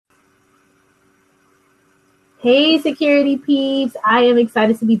Hey, security peeps. I am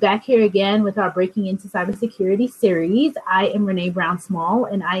excited to be back here again with our Breaking Into Cybersecurity series. I am Renee Brown Small,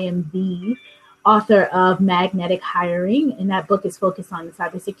 and I am the author of Magnetic Hiring, and that book is focused on the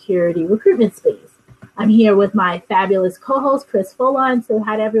cybersecurity recruitment space. I'm here with my fabulous co-host, Chris Folon. So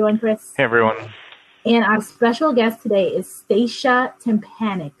hi to everyone, Chris. Hey everyone. And our special guest today is Stacia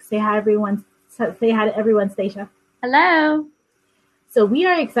Tempanik. Say hi, everyone. Say hi to everyone, Stacia. Hello. So we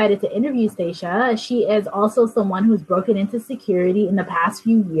are excited to interview Stacia. She is also someone who's broken into security in the past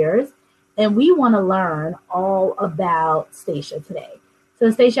few years, and we want to learn all about Stacia today.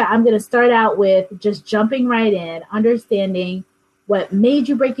 So Stacia, I'm going to start out with just jumping right in, understanding what made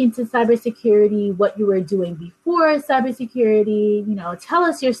you break into cybersecurity, what you were doing before cybersecurity. Tell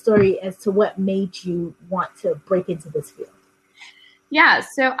us your story as to what made you want to break into this field. Yeah,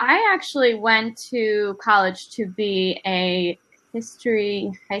 so I actually went to college to be a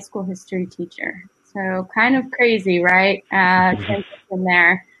high school history teacher. So kind of crazy, right? From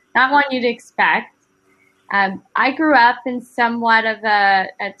there, not one you'd expect. I grew up in somewhat of a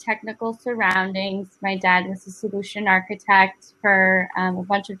technical surroundings. My dad was a solution architect for a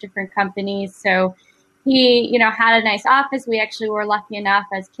bunch of different companies. So he, had a nice office. We actually were lucky enough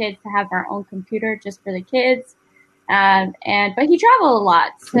as kids to have our own computer just for the kids. But he traveled a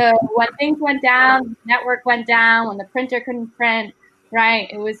lot. So when things went down, the network went down, when the printer couldn't print, right,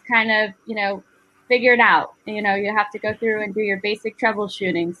 it was kind of, figured out. You have to go through and do your basic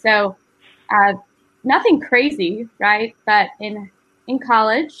troubleshooting. So nothing crazy, right? But in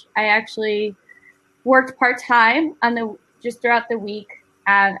college, I actually worked part-time just throughout the week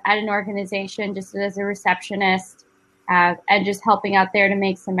at an organization just as a receptionist and just helping out there to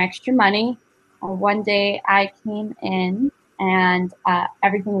make some extra money. One day I came in and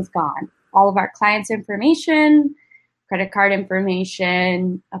everything was gone. All of our clients' information, credit card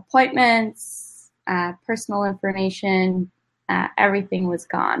information, appointments, personal information, everything was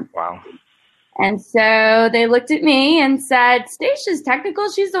gone. Wow. And so they looked at me and said, Stacia's technical.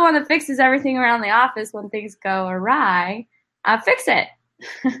 She's the one that fixes everything around the office when things go awry. Fix it.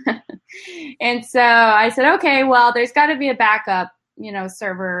 And so I said, okay, well, there's got to be a backup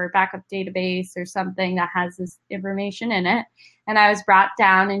server, backup database or something that has this information in it. And I was brought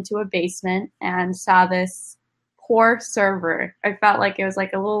down into a basement and saw this poor server. I felt like it was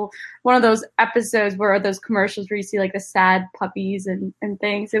like one of those episodes where those commercials where you see like the sad puppies and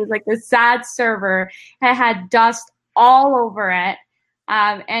things. It was like this sad server. It had dust all over it.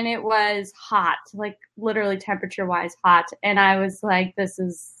 And it was hot, like literally temperature wise hot. And I was like, this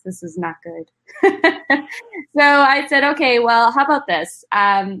is not good. So I said, okay, well, how about this?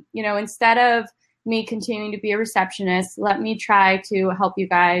 Instead of me continuing to be a receptionist, let me try to help you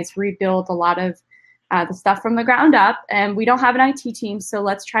guys rebuild a lot of the stuff from the ground up. And we don't have an IT team, so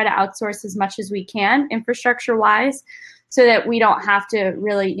let's try to outsource as much as we can infrastructure wise so that we don't have to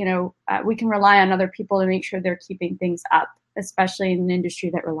really, we can rely on other people to make sure they're keeping things up, especially in an industry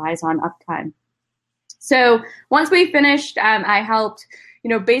that relies on uptime. So once we finished, I helped,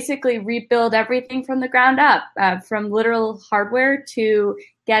 basically rebuild everything from the ground up, from literal hardware to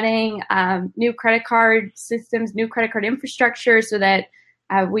getting new credit card systems, new credit card infrastructure so that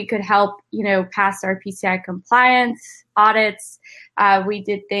we could help, pass our PCI compliance audits. We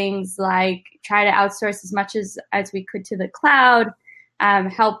did things like try to outsource as much as we could to the cloud,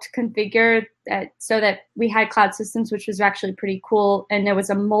 helped configure that so that we had cloud systems, which was actually pretty cool. And there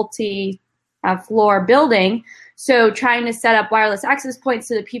was a multi-floor building. So trying to set up wireless access points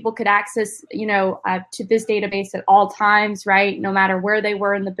so that people could access, to this database at all times, right? No matter where they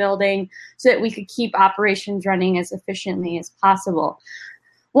were in the building, so that we could keep operations running as efficiently as possible.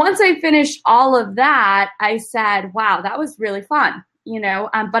 Once I finished all of that, I said, wow, that was really fun,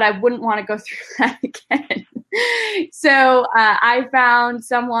 but I wouldn't want to go through that again. So I found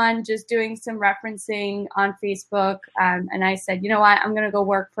someone just doing some referencing on Facebook, and I said, you know what, I'm going to go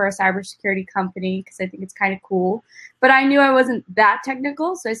work for a cybersecurity company because I think it's kind of cool. But I knew I wasn't that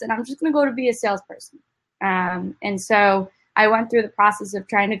technical, so I said, I'm just going to go to be a salesperson. And so I went through the process of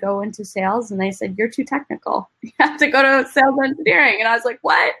trying to go into sales, and they said, you're too technical. You have to go to sales engineering. And I was like,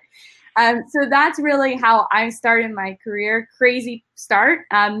 what? So that's really how I started my career. Crazy start.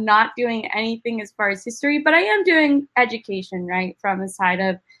 I'm not doing anything as far as history, but I am doing education, right, from the side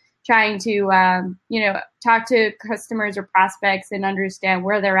of trying to, talk to customers or prospects and understand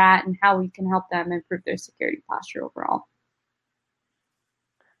where they're at and how we can help them improve their security posture overall.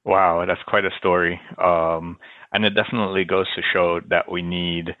 Wow, that's quite a story. And it definitely goes to show that we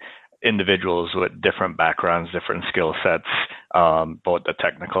need individuals with different backgrounds, different skill sets, both the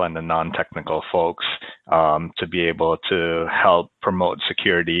technical and the non-technical folks, to be able to help promote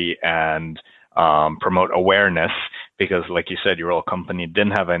security and promote awareness, because like you said, your old company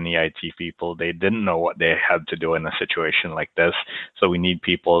didn't have any IT people. They didn't know what they had to do in a situation like this. So we need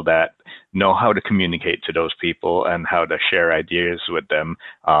people that know how to communicate to those people and how to share ideas with them,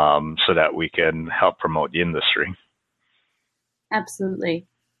 so that we can help promote the industry. Absolutely.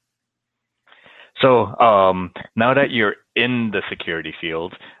 So now that you're in the security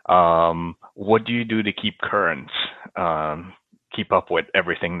field, what do you do to keep current, keep up with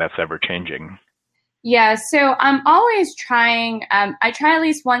everything that's ever changing? Yeah, so I'm always trying, I try at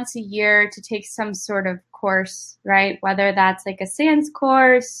least once a year to take some sort of course, right? Whether that's like a SANS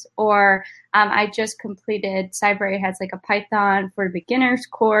course, or I just completed, Cybrary has like a Python for beginners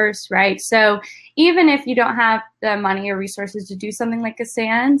course, right? So even if you don't have the money or resources to do something like a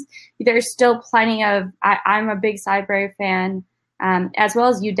SANS, there's still plenty of, I'm a big Cybrary fan, as well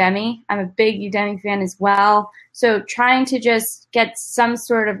as Udemy. I'm a big Udemy fan as well. So trying to just get some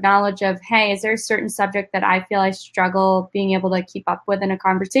sort of knowledge of, hey, is there a certain subject that I feel I struggle being able to keep up with in a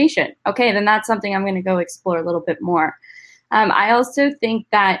conversation? Okay, then that's something I'm going to go explore a little bit more. I also think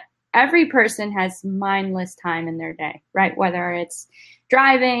that every person has mindless time in their day, right? Whether it's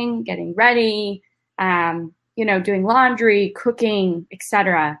driving, getting ready, doing laundry, cooking,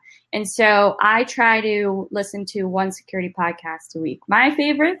 etc. And so I try to listen to one security podcast a week. My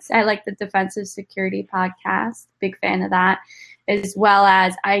favorites, I like the Defensive Security podcast, big fan of that, as well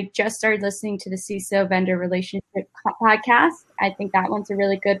as I just started listening to the CISO Vendor Relationship podcast. I think that one's a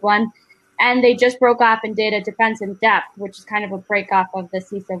really good one. And they just broke off and did a Defense in Depth, which is kind of a break off of the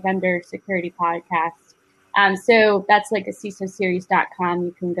CISO Vendor Security podcast. So that's like a CISOseries.com.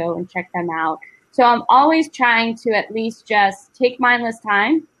 You can go and check them out. So I'm always trying to at least just take mindless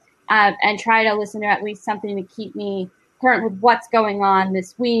time and try to listen to at least something to keep me current with what's going on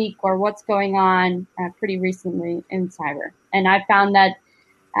this week or what's going on pretty recently in cyber. And I found that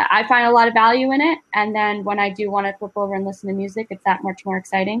I find a lot of value in it. And then when I do want to flip over and listen to music, it's that much more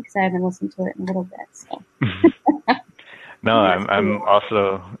exciting because I haven't listened to it in a little bit. So. No, I'm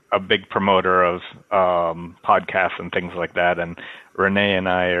also a big promoter of podcasts and things like that. And Renee and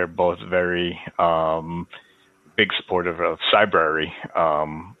I are both very big supportive of Cybrary.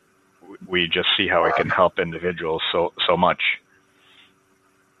 We just see how it can help individuals so much.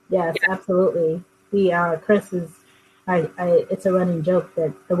 Yes, absolutely. Chris is, it's a running joke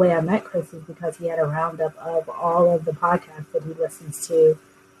that the way I met Chris is because he had a roundup of all of the podcasts that he listens to,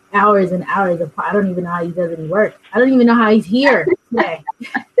 hours and hours of. I don't even know how he does any work. I don't even know how he's here today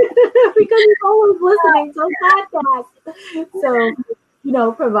because he's always listening to podcasts.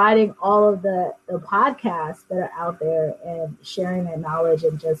 So, providing all of the podcasts that are out there and sharing that knowledge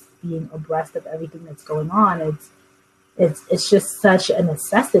and just being abreast of everything that's going on, it's just such a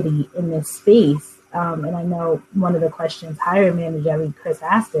necessity in this space. And I know one of the questions hiring manager, Chris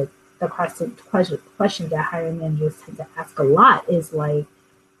asked it, the question that hiring managers tend to ask a lot is like,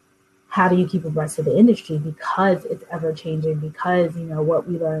 how do you keep abreast of the industry? Because it's ever changing, because, what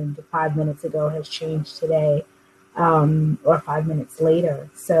we learned 5 minutes ago has changed today, or 5 minutes later.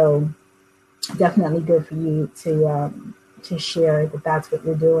 So definitely good for you to share that that's what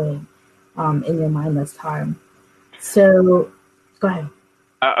you're doing in your mindless time. So go ahead.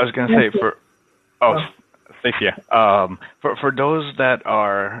 I was going to say Stacia, for those that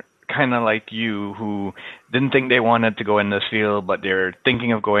are kind of like you who didn't think they wanted to go in this field, but they're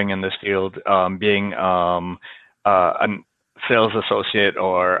thinking of going in this field, being a sales associate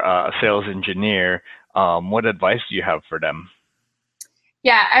or a sales engineer, what advice do you have for them?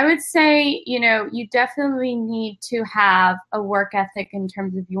 Yeah, I would say, you definitely need to have a work ethic in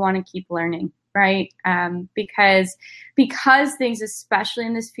terms of you want to keep learning, right? Because things, especially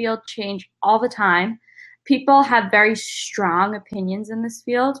in this field, change all the time. People have very strong opinions in this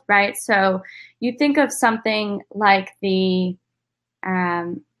field, right? So you think of something like the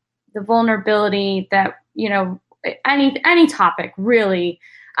vulnerability that, any topic really.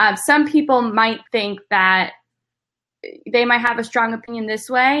 Some people might think that they might have a strong opinion this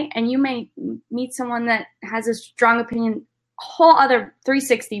way, and you may meet someone that has a strong opinion, whole other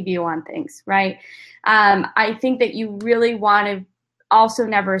 360 view on things, right? I think that you really want to also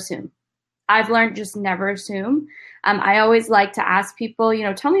never assume. I've learned just never assume. I always like to ask people,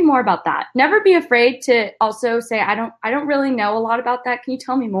 tell me more about that. Never be afraid to also say, I don't really know a lot about that. Can you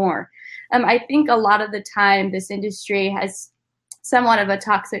tell me more? I think a lot of the time this industry has somewhat of a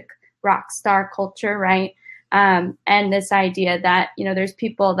toxic rock star culture, right? And this idea that, there's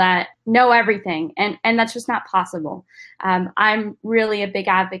people that know everything, and that's just not possible. I'm really a big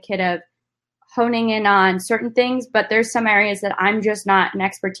advocate of honing in on certain things, but there's some areas that I'm just not an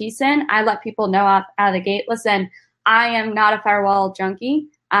expertise in. I let people know out of the gate, listen, I am not a firewall junkie.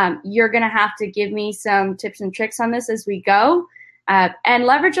 You're going to have to give me some tips and tricks on this as we go. And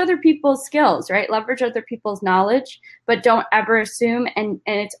leverage other people's skills, right? Leverage other people's knowledge, but don't ever assume. And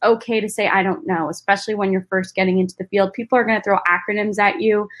it's okay to say, I don't know, especially when you're first getting into the field. People are going to throw acronyms at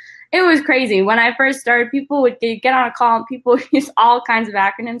you. It was crazy. When I first started, people would get on a call and people would use all kinds of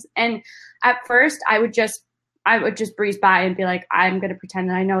acronyms. And at first I would just breeze by and be like, I'm going to pretend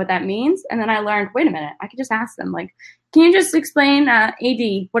that I know what that means. And then I learned, wait a minute, I could just ask them, like, can you just explain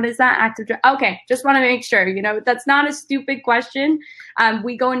AD? What is that? Active? Okay, just want to make sure, that's not a stupid question.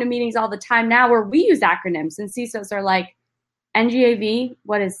 We go into meetings all the time now where we use acronyms, and CISOs are like, NGAV,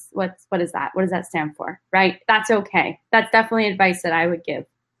 what is that? What does that stand for? Right? That's okay. That's definitely advice that I would give.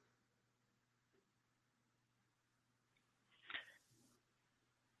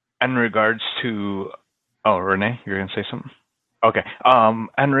 In regards to, Renee, you're going to say something? Okay.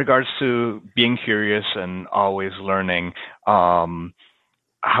 In regards to being curious and always learning,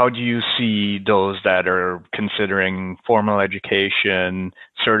 how do you see those that are considering formal education,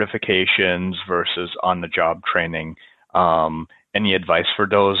 certifications versus on-the-job training? Any advice for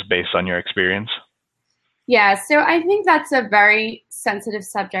those based on your experience? Yeah, so I think that's a very sensitive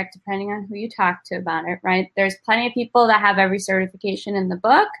subject depending on who you talk to about it, right? There's plenty of people that have every certification in the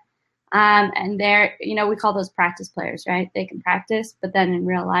book. And they're, we call those practice players, right? They can practice, but then in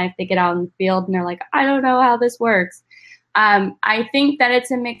real life, they get out in the field and they're like, I don't know how this works. I think that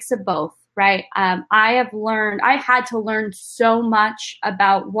it's a mix of both, right? I had to learn so much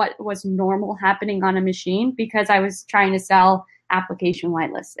about what was normal happening on a machine because I was trying to sell application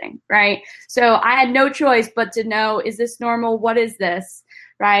whitelisting, right? So I had no choice but to know, is this normal? What is this,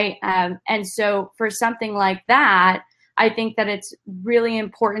 right? And so for something like that, I think that it's really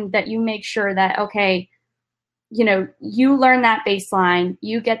important that you make sure that, okay, you learn that baseline,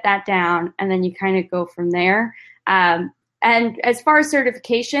 you get that down, and then you kind of go from there. And as far as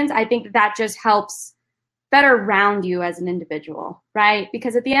certifications, I think that just helps better round you as an individual, right?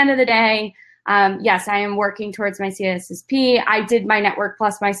 Because at the end of the day, yes, I am working towards my CISSP. I did my Network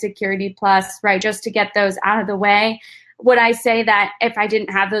Plus, my Security Plus, right, just to get those out of the way. Would I say that if I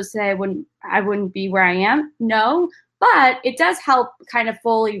didn't have those today, I wouldn't be where I am? No. But it does help kind of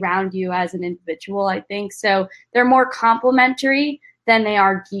fully round you as an individual, I think. So they're more complementary than they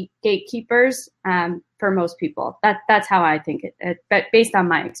are gatekeepers for most people. That's how I think it, but based on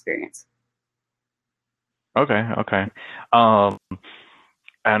my experience. Okay.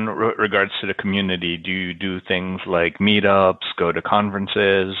 And regards to the community, do you do things like meetups, go to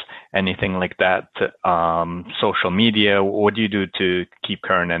conferences, anything like that? Social media, what do you do to keep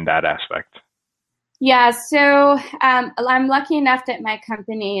current in that aspect? Yeah, so I'm lucky enough that my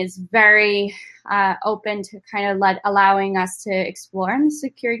company is very open to kind of allowing us to explore in the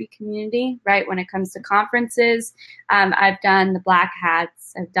security community, right? When it comes to conferences, I've done the Black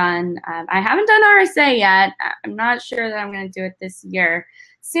Hats. I haven't done RSA yet. I'm not sure that I'm going to do it this year.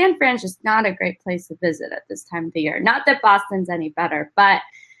 San Fran's just not a great place to visit at this time of the year. Not that Boston's any better, but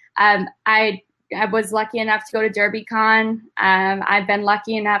I was lucky enough to go to DerbyCon. I've been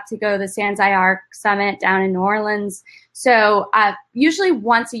lucky enough to go to the Sans IR Summit down in New Orleans. So usually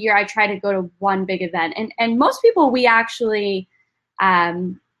once a year, I try to go to one big event. And most people, we actually, at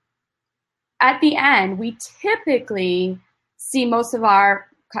the end, we typically see most of our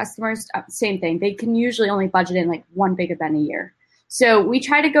customers, same thing. They can usually only budget in like one big event a year. So we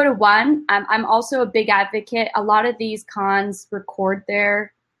try to go to one. I'm also a big advocate. A lot of these cons record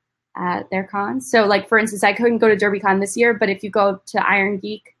their cons. So like, for instance, I couldn't go to DerbyCon this year, but if you go to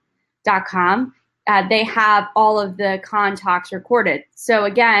irongeek.com, they have all of the con talks recorded. So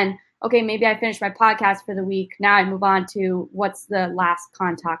again, okay, maybe I finished my podcast for the week. Now I move on to what's the last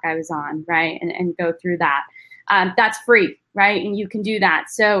con talk I was on, right? And go through that. That's free, right? And you can do that.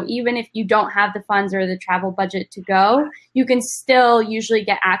 So even if you don't have the funds or the travel budget to go, you can still usually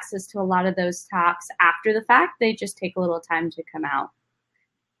get access to a lot of those talks after the fact. They just take a little time to come out.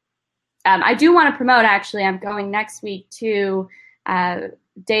 I do want to promote, actually, I'm going next week to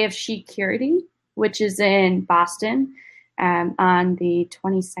Day of Security, which is in Boston on the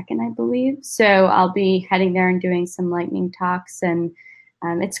 22nd, I believe. So I'll be heading there and doing some lightning talks. And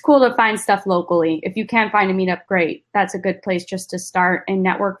it's cool to find stuff locally. If you can find a meetup, great. That's a good place just to start and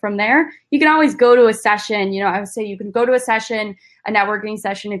network from there. You can always go to a session. I would say you can go to a session, a networking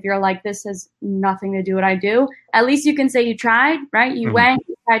session, if you're like, this has nothing to do what I do. At least you can say you tried, right? You went,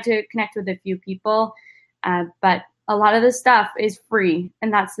 you tried to connect with a few people. But a lot of this stuff is free,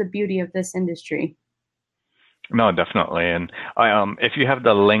 and that's the beauty of this industry. No, definitely. And if you have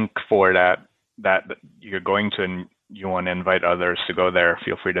the link for that you're going to, and you want to invite others to go there,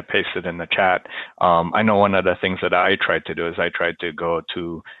 feel free to paste it in the chat. I know one of the things that I tried to do is I tried to go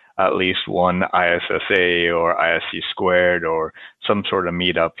to at least one ISSA or ISC squared or some sort of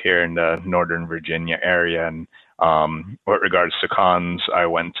meetup here in the Northern Virginia area. And with regards to cons, I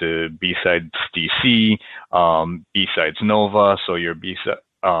went to B-Sides DC, B-Sides Nova. So your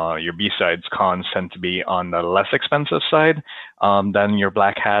B-Sides cons tend to be on the less expensive side than your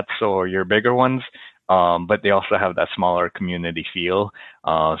black hats or your bigger ones. But they also have that smaller community feel.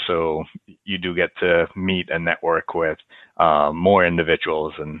 So you do get to meet and network with more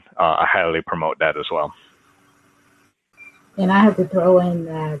individuals, and I highly promote that as well. And I have to throw in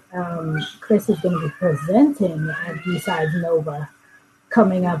that Chris is going to be presenting at B-Sides Nova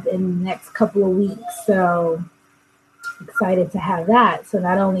coming up in the next couple of weeks. So excited to have that. So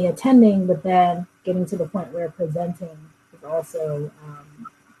not only attending, but then getting to the point where presenting is also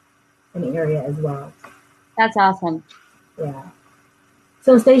an area as well. That's awesome. Yeah.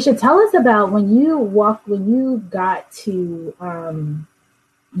 So Stacia, tell us about when you got into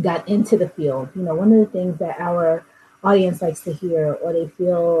the field. You know, one of the things that our audience likes to hear, or they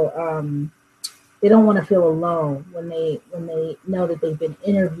feel they don't want to feel alone when they know that they've been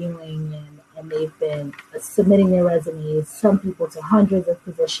interviewing and they've been submitting their resumes, some people to hundreds of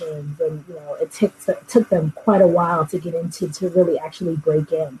positions, and you know it took them quite a while to get into to really actually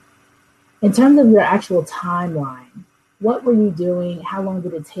break in. In terms of your actual timeline, what were you doing? How long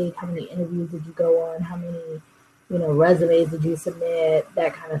did it take? How many interviews did you go on? How many, resumes did you submit?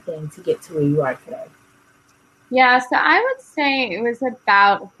 That kind of thing to get to where you are today. Yeah, so I would say it was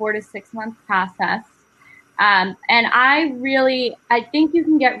about a 4 to 6 month process. And I think you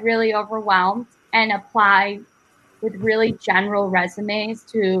can get really overwhelmed and apply with really general resumes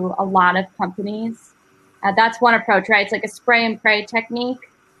to a lot of companies. That's one approach, right? It's like a spray and pray technique.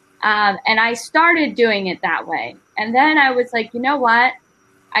 And I started doing it that way. And then I was like, you know what?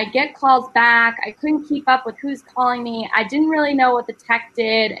 I get calls back. I couldn't keep up with who's calling me. I didn't really know what the tech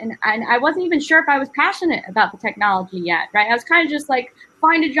did. And I wasn't even sure if I was passionate about the technology yet, right? I was kind of just like,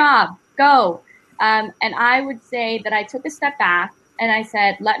 find a job, go. And I would say that I took a step back and I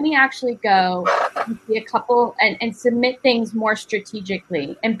said, let me actually go and see a couple and submit things more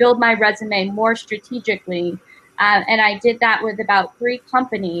strategically and build my resume more strategically. And I did that with about 3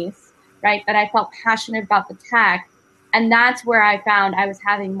 companies, right, that I felt passionate about the tech. And that's where I found I was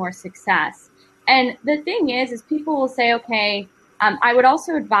having more success. And the thing is people will say, okay, I would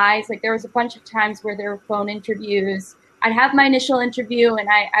also advise, like there was a bunch of times where there were phone interviews. I'd have my initial interview and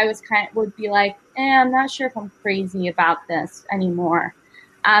I was would be like, I'm not sure if I'm crazy about this anymore.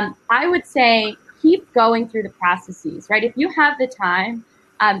 I would say keep going through the processes, right? If you have the time,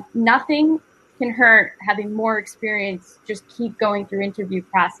 nothing can hurt having more experience. Just keep going through interview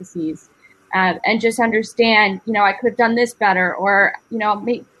processes and just understand, I could have done this better, or,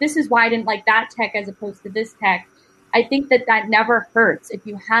 this is why I didn't like that tech as opposed to this tech. I think that never hurts. If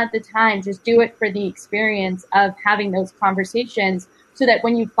you had the time, just do it for the experience of having those conversations so that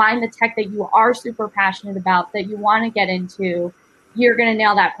when you find the tech that you are super passionate about, that you want to get into, you're going to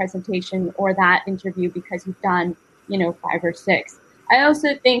nail that presentation or that interview because you've done, 5 or 6. I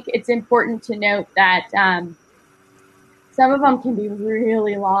also think it's important to note that some of them can be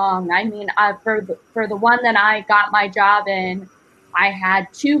really long. I mean, for the one that I got my job in, I had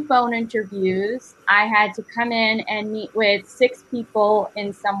 2 phone interviews. I had to come in and meet with 6 people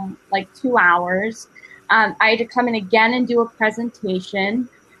in 2 hours. I had to come in again and do a presentation.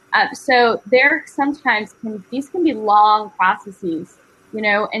 So there sometimes these can be long processes.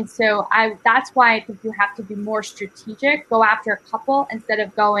 And so that's why I think you have to be more strategic, go after a couple instead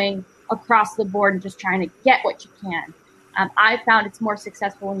of going across the board and just trying to get what you can. I found it's more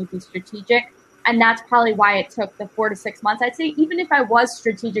successful when you be strategic, and that's probably why it took the 4 to 6 months. I'd say even if I was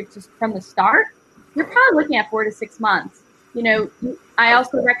strategic just from the start, you're probably looking at 4 to 6 months. I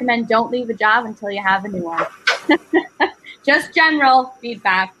also recommend don't leave a job until you have a new one. Just general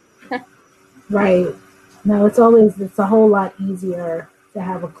feedback. Right. No, it's a whole lot easier to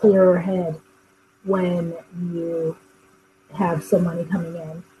have a clearer head when you have some money coming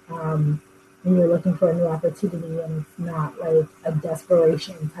in and you're looking for a new opportunity, and it's not like a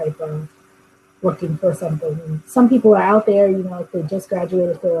desperation type of looking for something. And some people are out there, if they just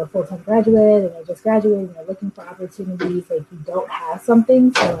graduated, if they're a full-time graduate and they just graduated and they're looking for opportunities, like you don't have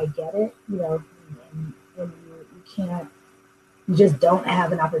something, so I get it, and you just don't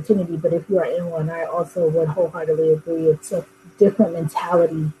have an opportunity. But if you are in one, I also would wholeheartedly agree. It's a different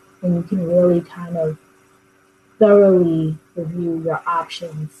mentality when you can really kind of thoroughly review your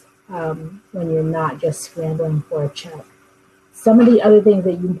options when you're not just scrambling for a check. some of the other things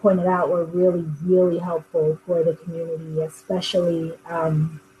that you pointed out were really, really helpful for the community, especially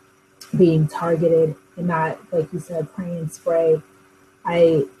being targeted and not, like you said, pray and spray.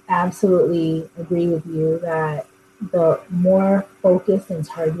 I absolutely agree with you that the more focused and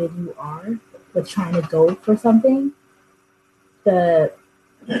targeted you are with trying to go for something, the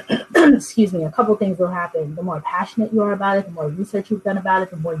excuse me, a couple things will happen. The more passionate you are about it, the more research you've done about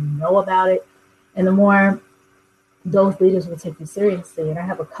it, the more you know about it, and the more those leaders will take you seriously. And I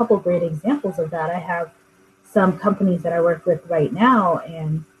have a couple great examples of that. I have some companies that I work with right now,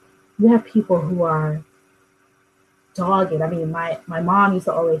 and you have people who are dogged. I mean, my mom used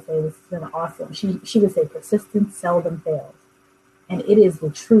to always say, this has been awesome. She would say, persistence seldom fails. And it is the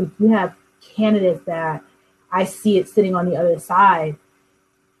truth. You have candidates that I see it sitting on the other side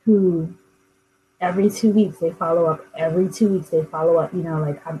who every 2 weeks they follow up. Every 2 weeks they follow up,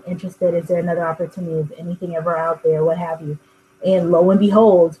 like, I'm interested. Is there another opportunity? Is anything ever out there? What have you? And lo and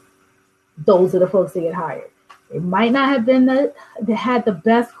behold, those are the folks that get hired. They might not have been they had the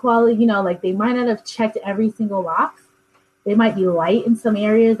best quality, like they might not have checked every single box. They might be light in some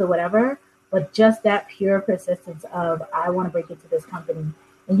areas or whatever, but just that pure persistence of, I want to break into this company.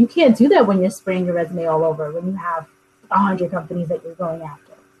 And you can't do that when you're spraying your resume all over, when you have 100 companies that you're going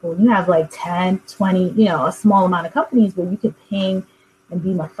after. But when you have like 10, 20, a small amount of companies where you can ping and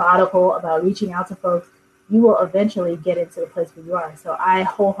be methodical about reaching out to folks, you will eventually get into the place where you are. So I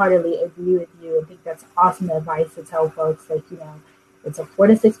wholeheartedly agree with you. I think that's awesome advice to tell folks, like, it's a 4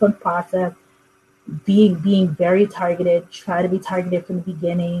 to 6 month process. Being very targeted, try to be targeted from the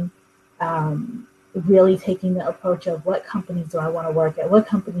beginning. Really taking the approach of, what companies do I want to work at? What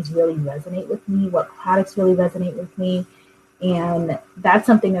companies really resonate with me? What products really resonate with me? And that's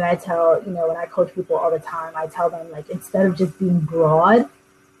something that I tell, when I coach people all the time, I tell them, like, instead of just being broad,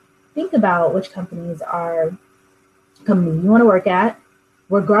 think about which companies are companies you want to work at,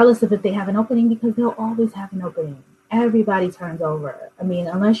 regardless of if they have an opening, because they'll always have an opening. Everybody turns over. I mean,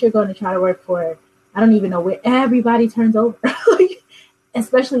 unless you're going to try to work for, I don't even know where, everybody turns over.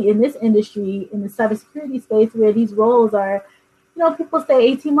 Especially in this industry, in the cybersecurity space, where these roles are, people stay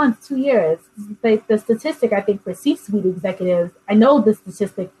 18 months, 2 years. Like the statistic, I think, for C-suite executives, I know the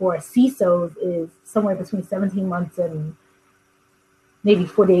statistic for CISOs is somewhere between 17 months and maybe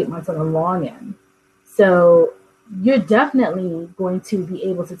 48 months on the long end. So you're definitely going to be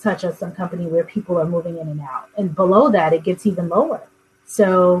able to touch on some company where people are moving in and out. And below that, it gets even lower.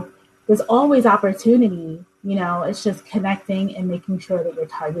 So there's always opportunity. It's just connecting and making sure that you're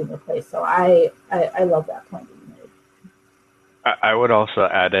targeting a place. So I love that point that you made. I would also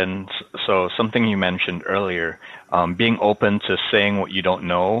add in, so something you mentioned earlier, being open to saying what you don't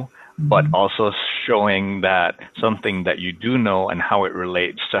know, but also showing that something that you do know and how it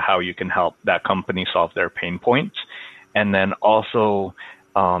relates to how you can help that company solve their pain points. And then also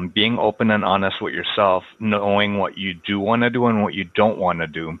being open and honest with yourself, knowing what you do want to do and what you don't want to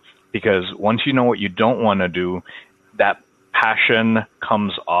do. Because once you know what you don't want to do, that passion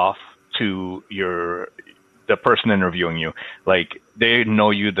comes off to the person interviewing you. Like, they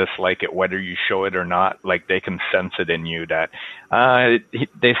know you dislike it, whether you show it or not. Like, they can sense it in you that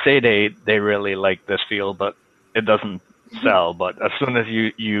they say they really like this field, but it doesn't sell. But as soon as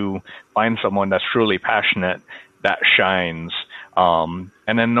you find someone that's truly passionate, that shines.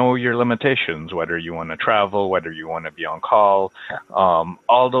 And then know your limitations, whether you want to travel, whether you want to be on call,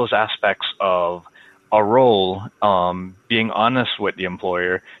 all those aspects of a role, being honest with the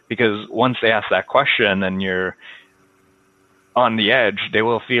employer, because once they ask that question and you're on the edge, they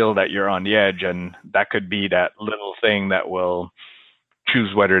will feel that you're on the edge, and that could be that little thing that will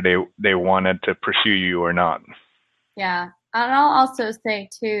choose whether they wanted to pursue you or not. Yeah. And I'll also say,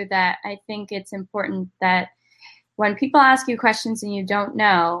 too, that I think it's important that when people ask you questions and you don't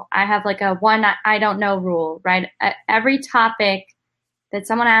know, I have like a one I don't know rule, right? Every topic that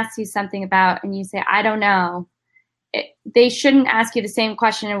someone asks you something about and you say, I don't know, they shouldn't ask you the same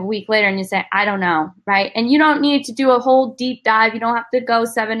question a week later and you say, I don't know, right? And you don't need to do a whole deep dive. You don't have to go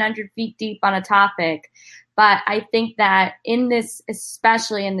 700 feet deep on a topic. But I think that in this,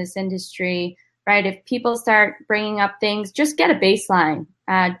 especially in this industry, right, if people start bringing up things, just get a baseline.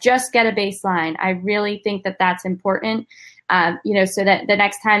 Just get a baseline. I really think that that's important, so that the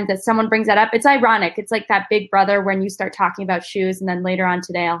next time that someone brings that up, it's ironic. It's like that Big Brother when you start talking about shoes, and then later on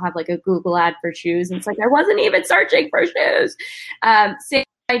today I'll have like a Google ad for shoes, and it's like I wasn't even searching for shoes. Same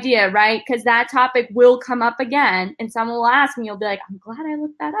idea, right? Because that topic will come up again, and someone will ask me. You'll be like, I'm glad I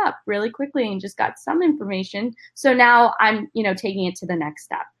looked that up really quickly and just got some information. So now I'm, taking it to the next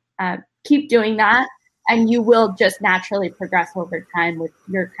step. Keep doing that. And you will just naturally progress over time with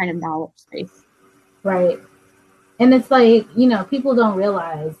your kind of knowledge space. Right. And it's like, you know, people don't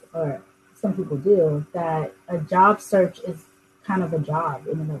realize, or some people do, that a job search is kind of a job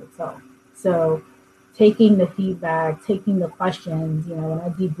in and of itself. So taking the feedback, taking the questions, you know, when I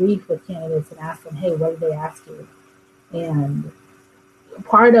debrief with candidates and ask them, hey, what did they ask you? And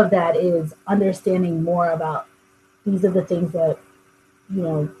part of that is understanding more about these are the things that, you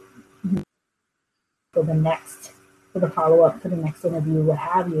know, for the follow-up, for the next interview, what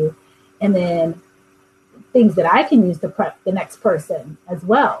have you. And then things that I can use to prep the next person as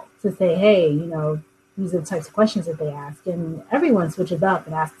well, to say, hey, you know, these are the types of questions that they ask. And everyone switches up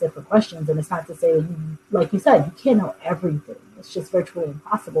and asks different questions. And it's not to say, like you said, you can't know everything. It's just virtually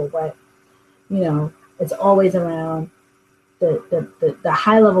impossible. But, you know, it's always around the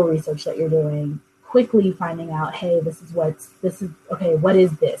high level research that you're doing, quickly finding out, hey, okay, what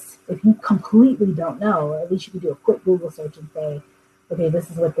is this? If you completely don't know, at least you can do a quick Google search and say, okay, this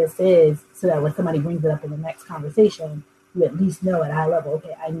is what this is, so that when somebody brings it up in the next conversation, you at least know at a high level,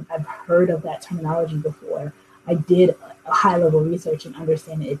 okay, I've heard of that terminology before. I did a high level research and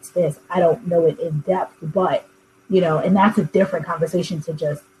understand it's this. I don't know it in depth, but, you know, and that's a different conversation to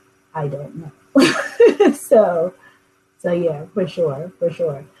just, I don't know. So yeah, for sure.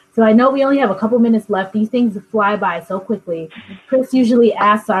 So I know we only have a couple minutes left. These things fly by so quickly. Chris usually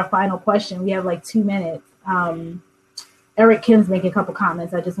asks our final question. We have like 2 minutes. Eric Kim's making a couple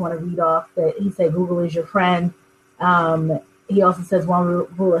comments. I just want to read off that he said, Google is your friend. He also says, one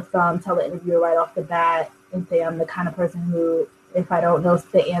rule of thumb, tell the interviewer right off the bat and say, I'm the kind of person who, if I don't know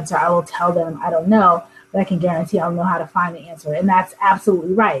the answer, I will tell them I don't know, but I can guarantee I'll know how to find the answer. And that's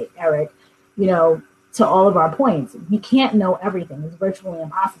absolutely right, Eric. You know, to all of our points, we can't know everything. It's virtually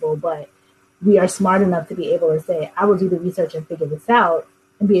impossible, but we are smart enough to be able to say, I will do the research and figure this out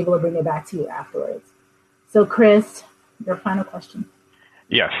and be able to bring it back to you afterwards. So Chris, your final question.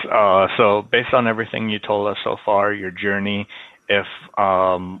 Yes. So based on everything you told us so far, your journey, if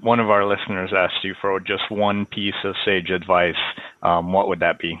one of our listeners asked you for just one piece of sage advice, what would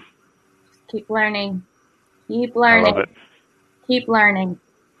that be? Keep learning. I love it. Keep learning.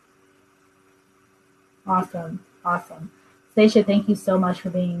 Awesome. Stacia, thank you so much for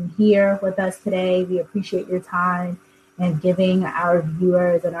being here with us today. We appreciate your time and giving our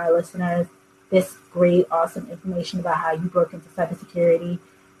viewers and our listeners this great, awesome information about how you broke into cybersecurity.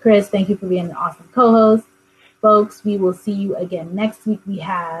 Chris, thank you for being an awesome co-host. Folks, we will see you again next week. We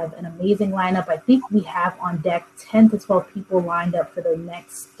have an amazing lineup. I think we have on deck 10 to 12 people lined up for the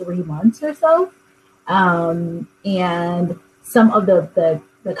next 3 months or so. And some of the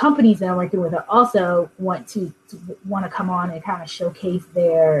companies that I'm working with are also want to come on and kind of showcase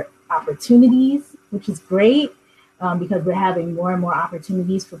their opportunities, which is great. Because we're having more and more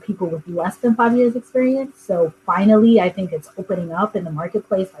opportunities for people with less than 5 years experience. So finally, I think it's opening up in the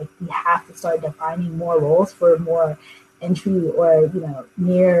marketplace. Like, we have to start defining more roles for more entry or, you know,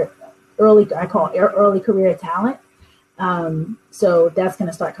 near early, I call it early career talent. So that's going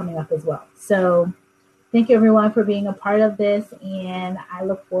to start coming up as well. So thank you everyone for being a part of this. And I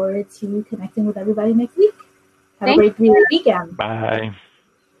look forward to connecting with everybody next week. Have a great weekend. Bye.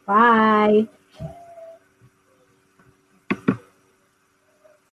 Bye.